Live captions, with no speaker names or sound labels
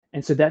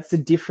And so that's the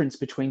difference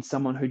between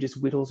someone who just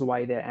whittles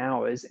away their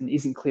hours and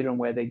isn't clear on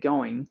where they're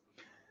going,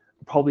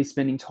 probably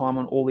spending time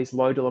on all these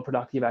low dollar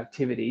productive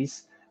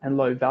activities and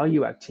low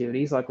value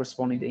activities like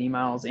responding to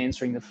emails,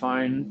 answering the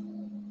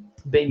phone,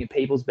 being at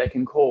people's beck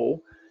and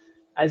call,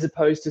 as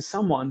opposed to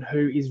someone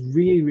who is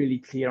really, really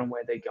clear on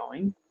where they're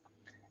going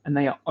and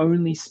they are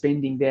only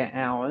spending their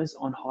hours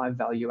on high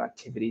value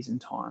activities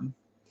and time.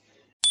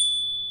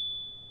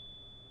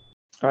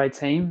 All right,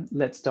 team,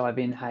 let's dive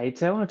in. Hey,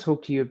 today I want to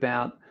talk to you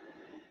about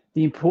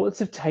the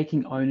importance of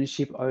taking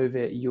ownership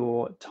over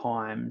your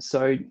time.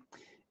 So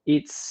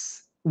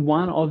it's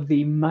one of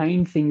the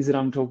main things that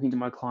I'm talking to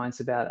my clients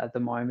about at the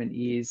moment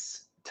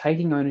is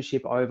taking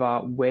ownership over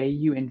where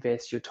you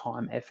invest your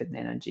time, effort, and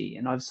energy.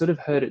 And I've sort of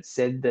heard it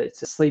said that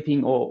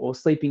sleeping or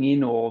sleeping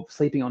in or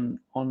sleeping on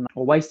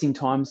or wasting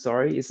time,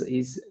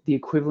 is the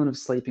equivalent of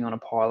sleeping on a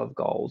pile of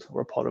gold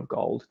or a pot of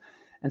gold.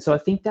 And so I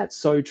think that's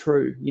so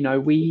true. You know,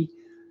 we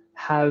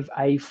have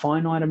a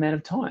finite amount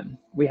of time.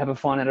 We have a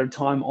finite amount of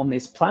time on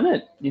this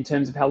planet in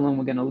terms of how long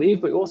we're going to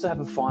live, but we also have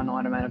a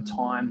finite amount of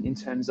time in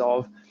terms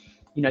of,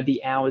 you know,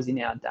 the hours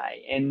in our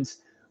day. And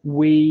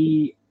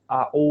we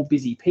are all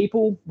busy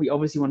people. We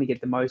obviously want to get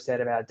the most out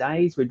of our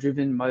days. We're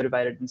driven,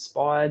 motivated,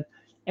 inspired.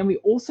 And we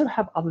also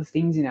have other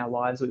things in our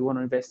lives that we want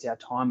to invest our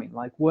time in,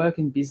 like work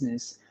and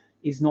business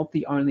is not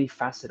the only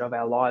facet of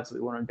our lives that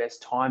we want to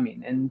invest time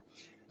in. And,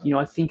 you know,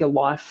 I think a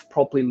life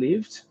properly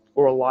lived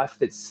or a life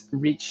that's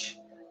rich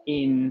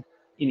in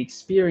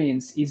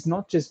experience is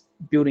not just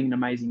building an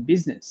amazing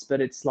business, but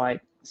it's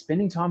like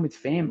spending time with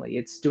family.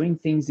 It's doing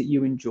things that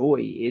you enjoy.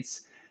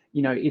 It's,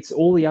 you know, it's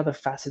all the other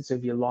facets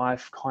of your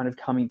life kind of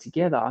coming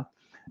together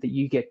that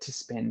you get to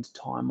spend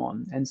time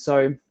on. And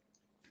so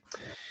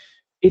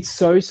it's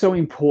so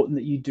important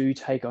that you do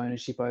take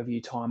ownership over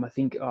your time. I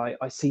think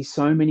I see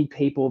so many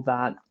people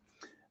that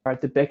are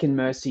at the beck and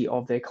mercy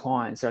of their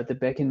clients, are at the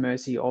beck and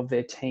mercy of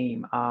their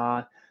team,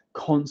 are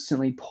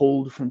constantly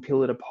pulled from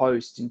pillar to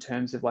post in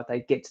terms of like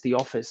they get to the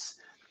office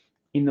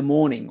in the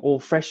morning all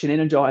fresh and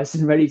energized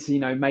and ready to, you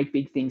know, make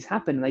big things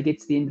happen. And they get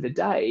to the end of the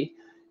day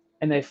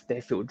and they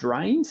feel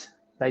drained.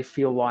 They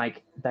feel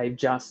like they've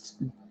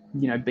just,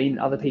 you know, been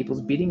other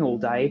people's bidding all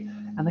day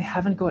and they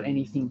haven't got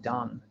anything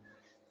done.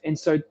 And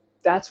so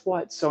that's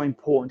why it's so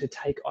important to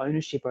take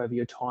ownership over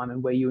your time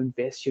and where you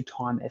invest your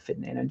time, effort,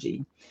 and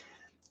energy.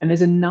 And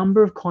there's a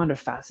number of kind of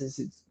facets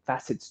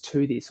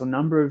to this, or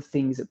number of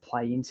things that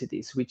play into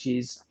this, which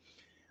is,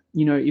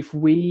 you know,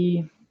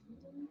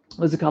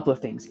 there's a couple of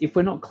things. If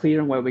we're not clear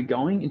on where we're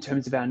going in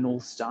terms of our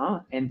North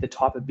Star and the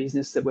type of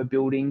business that we're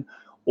building,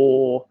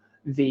 or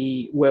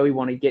where we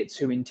want to get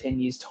to in 10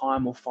 years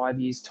time or 5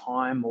 years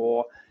time,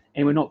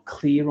 and we're not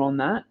clear on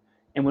that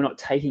and we're not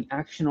taking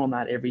action on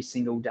that every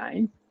single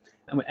day,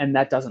 and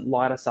that doesn't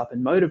light us up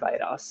and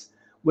motivate us,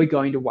 we're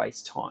going to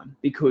waste time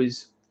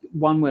because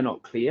one, we're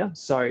not clear.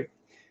 So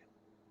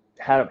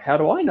how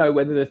do I know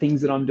whether the things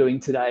that I'm doing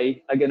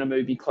today are going to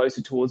move me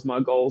closer towards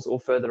my goals or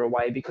further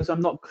away? Because I'm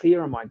not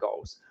clear on my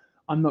goals.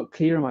 I'm not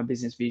clear on my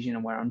business vision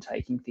and where I'm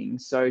taking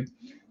things. So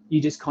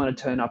you just kind of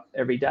turn up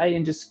every day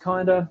and just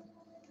kind of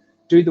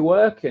do the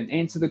work and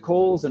answer the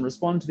calls and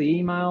respond to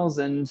the emails.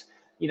 And,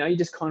 you know, you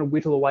just kind of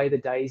whittle away the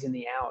days and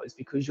the hours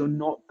because you're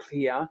not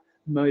clear,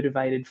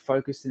 motivated,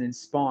 focused, and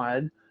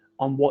inspired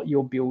on what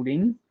you're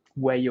building,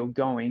 where you're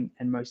going,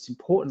 and most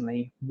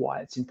importantly, why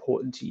it's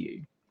important to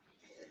you.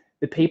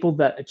 The people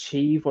that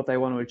achieve what they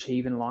want to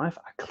achieve in life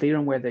are clear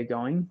on where they're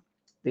going.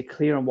 They're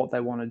clear on what they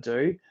want to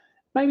do.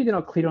 Maybe they're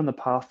not clear on the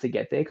path to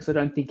get there because I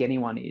don't think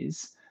anyone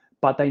is,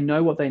 but they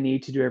know what they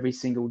need to do every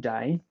single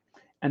day.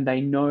 And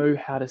they know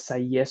how to say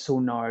yes or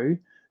no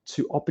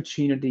to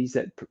opportunities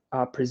that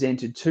are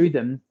presented to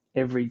them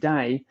every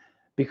day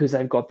because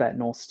they've got that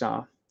North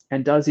Star.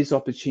 And does this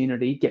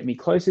opportunity get me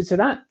closer to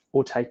that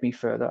or take me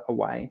further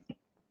away?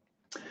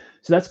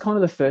 So that's kind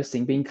of the first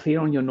thing. Being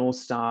clear on your North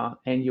Star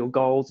and your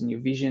goals and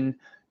your vision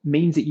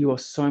means that you are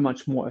so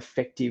much more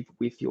effective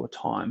with your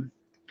time.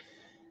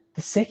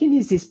 The second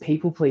is this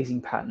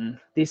people-pleasing pattern,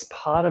 this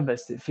part of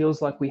us that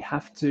feels like we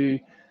have to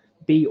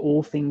be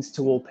all things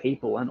to all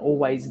people and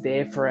always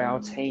there for our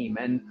team.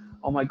 And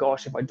oh my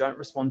gosh, if I don't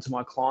respond to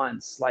my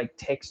clients, like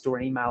text or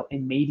email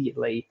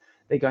immediately,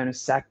 they're going to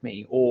sack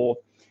me. Or,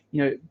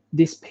 you know,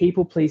 this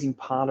people-pleasing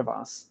part of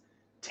us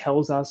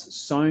tells us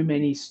so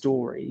many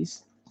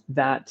stories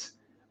that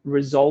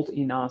result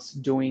in us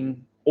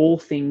doing all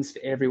things for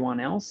everyone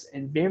else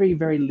and very,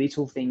 very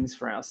little things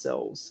for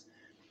ourselves.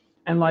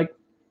 And like,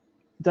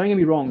 don't get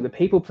me wrong, the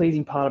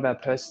people-pleasing part of our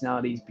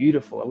personality is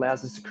beautiful. It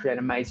allows us to create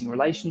amazing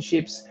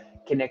relationships,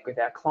 connect with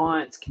our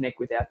clients, connect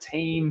with our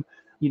team,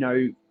 you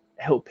know,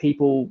 help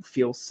people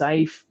feel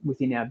safe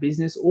within our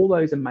business, all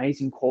those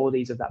amazing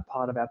qualities of that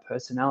part of our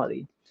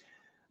personality.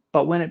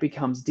 But when it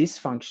becomes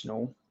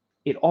dysfunctional,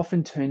 it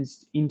often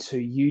turns into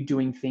you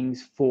doing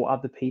things for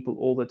other people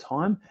all the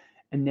time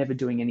and never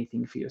doing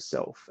anything for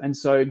yourself. And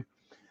so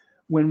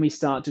when we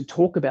start to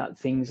talk about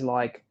things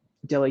like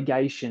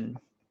delegation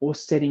or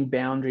setting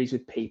boundaries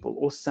with people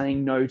or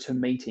saying no to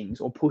meetings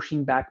or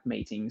pushing back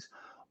meetings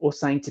or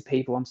saying to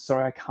people, I'm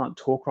sorry, I can't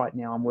talk right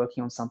now. I'm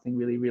working on something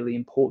really, really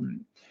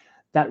important.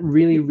 That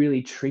really,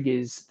 really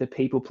triggers the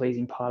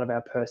people-pleasing part of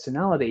our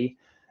personality.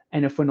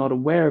 And if we're not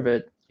aware of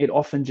it, it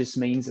often just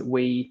means that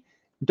we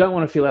don't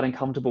want to feel that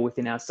uncomfortable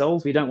within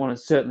ourselves. We don't want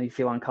to certainly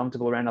feel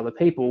uncomfortable around other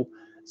people.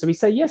 So we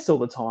say yes all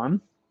the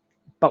time,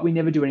 but we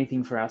never do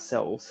anything for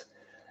ourselves.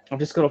 I've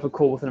just got off a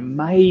call with an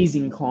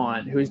amazing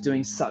client who is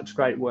doing such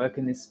great work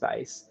in this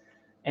space.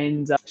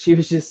 And she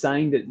was just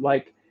saying that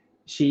like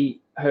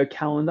her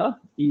calendar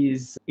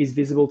is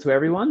visible to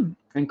everyone,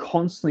 and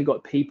constantly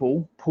got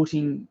people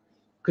putting,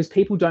 because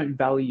people don't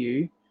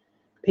value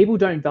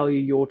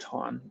your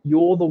time.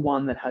 You're the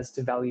one that has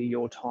to value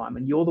your time,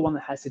 and you're the one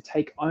that has to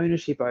take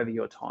ownership over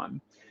your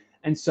time.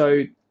 And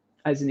so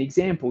as an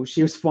example,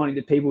 she was finding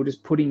that people were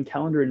just putting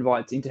calendar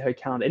invites into her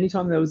calendar.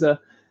 Anytime there was a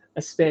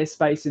spare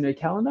space in her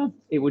calendar,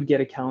 it would get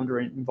a calendar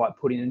invite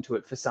put into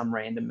it for some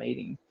random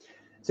meeting.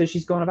 So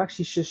she's gone, I've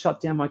actually just shut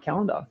down my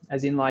calendar,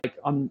 as in like,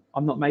 I'm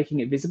not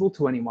making it visible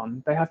to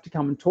anyone. They have to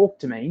come and talk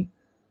to me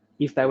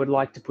if they would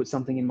like to put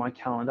something in my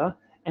calendar,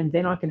 and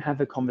then I can have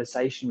a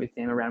conversation with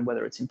them around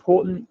whether it's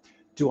important.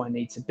 Do I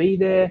need to be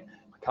there?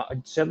 I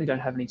certainly don't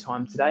have any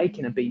time today.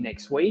 Can it be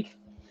next week?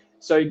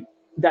 So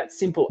that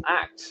simple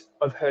act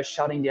of her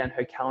shutting down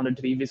her calendar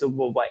to be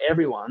visible by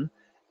everyone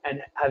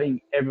and having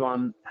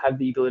everyone have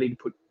the ability to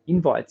put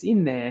invites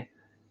in there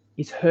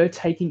is her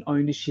taking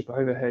ownership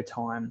over her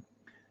time,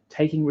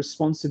 taking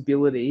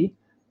responsibility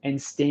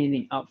and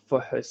standing up for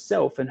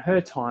herself and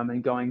her time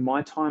and going,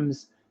 my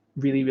time's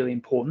really, really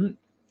important.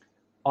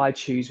 I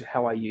choose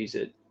how I use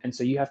it. And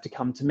so you have to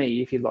come to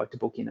me if you'd like to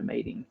book in a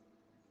meeting.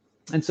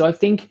 And so I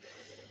think,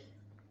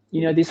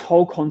 this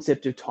whole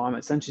concept of time,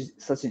 it's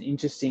such an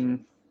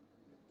interesting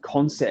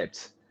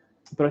concept,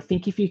 but I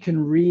think if you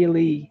can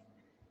really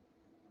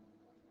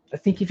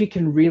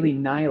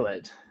nail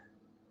it,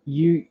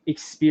 you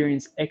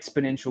experience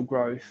exponential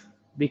growth,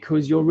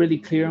 because you're really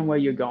clear on where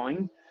you're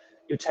going.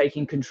 You're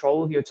taking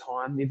control of your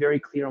time. You're very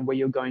clear on where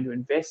you're going to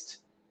invest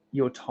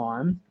your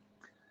time.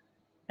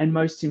 And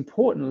most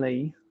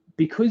importantly,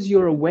 because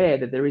you're aware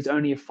that there is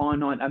only a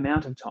finite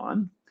amount of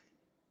time,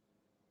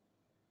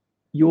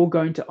 you're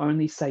going to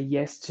only say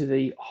yes to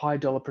the high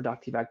dollar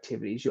productive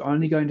activities. You're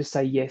only going to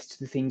say yes to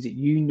the things that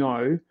you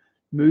know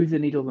move the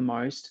needle the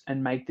most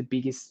and make the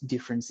biggest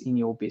difference in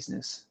your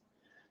business.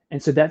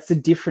 And so that's the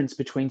difference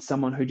between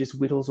someone who just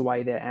whittles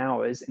away their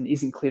hours and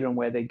isn't clear on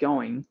where they're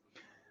going,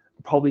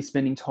 probably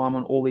spending time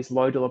on all these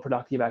low dollar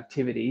productive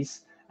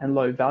activities and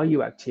low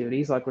value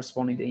activities like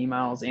responding to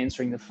emails,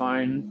 answering the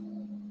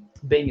phone,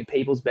 being at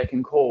people's beck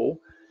and call,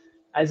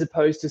 as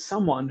opposed to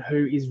someone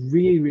who is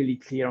really, really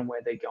clear on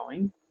where they're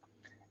going,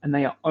 and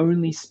they are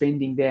only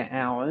spending their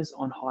hours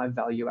on high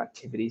value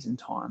activities and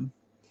time.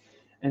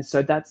 And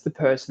so that's the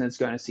person that's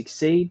going to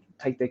succeed,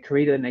 take their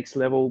career to the next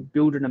level,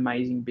 build an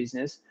amazing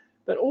business,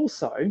 but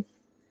also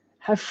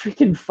have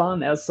freaking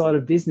fun outside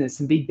of business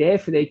and be there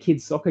for their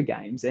kids' soccer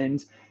games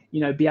and,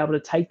 be able to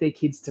take their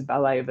kids to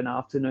ballet of an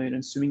afternoon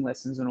and swimming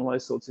lessons and all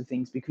those sorts of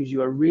things, because you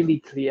are really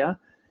clear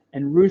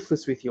and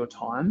ruthless with your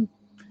time,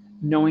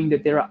 knowing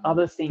that there are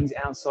other things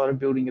outside of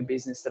building a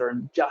business that are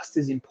just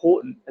as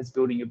important as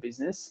building a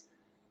business.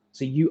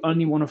 So you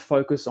only want to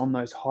focus on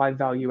those high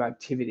value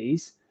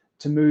activities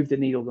to move the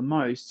needle the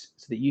most,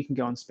 so that you can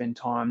go and spend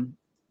time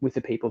with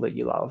the people that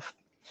you love.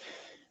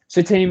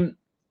 So team,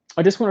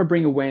 I just want to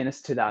bring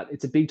awareness to that.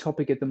 It's a big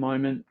topic at the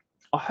moment.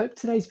 I hope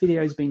today's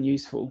video has been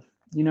useful.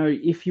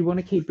 If you want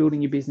to keep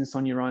building your business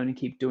on your own and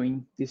keep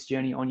doing this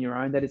journey on your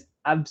own, that is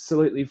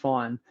absolutely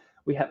fine.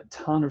 We have a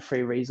ton of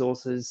free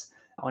resources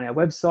on our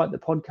website, the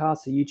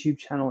podcast, the YouTube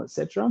channel,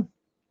 etc.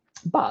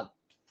 But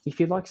if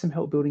you'd like some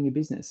help building your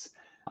business,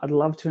 I'd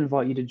love to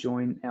invite you to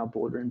join our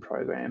boardroom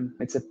program.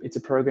 It's a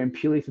program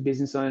purely for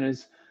business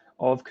owners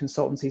of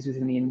consultancies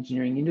within the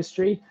engineering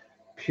industry,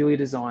 purely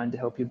designed to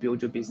help you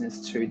build your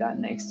business to that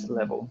next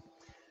level.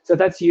 So if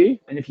that's you,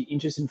 and if you're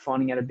interested in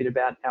finding out a bit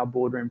about our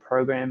boardroom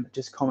program,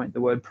 just comment the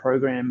word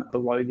program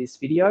below this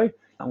video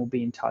and we'll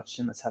be in touch,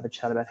 and let's have a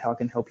chat about how I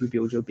can help you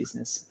build your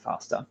business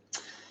faster.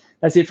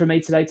 That's it from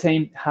me today,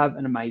 team. Have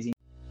an amazing.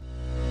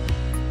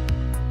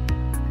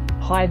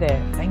 Hi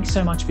there. Thanks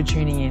so much for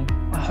tuning in.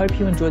 I hope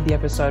you enjoyed the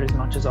episode as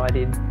much as I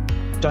did.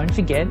 Don't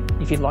forget,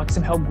 if you'd like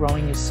some help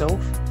growing yourself,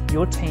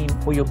 your team,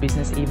 or your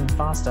business even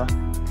faster,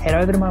 head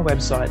over to my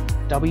website,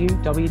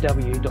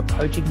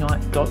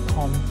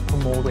 www.coachignite.com, for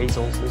more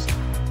resources.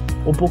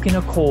 Or book in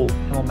a call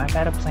and we'll map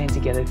out a plan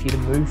together for you to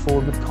move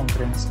forward with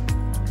confidence.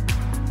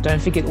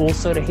 Don't forget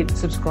also to hit the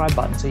subscribe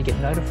button so you get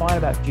notified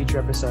about future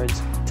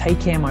episodes. Take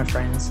care, my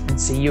friends,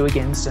 and see you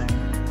again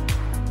soon.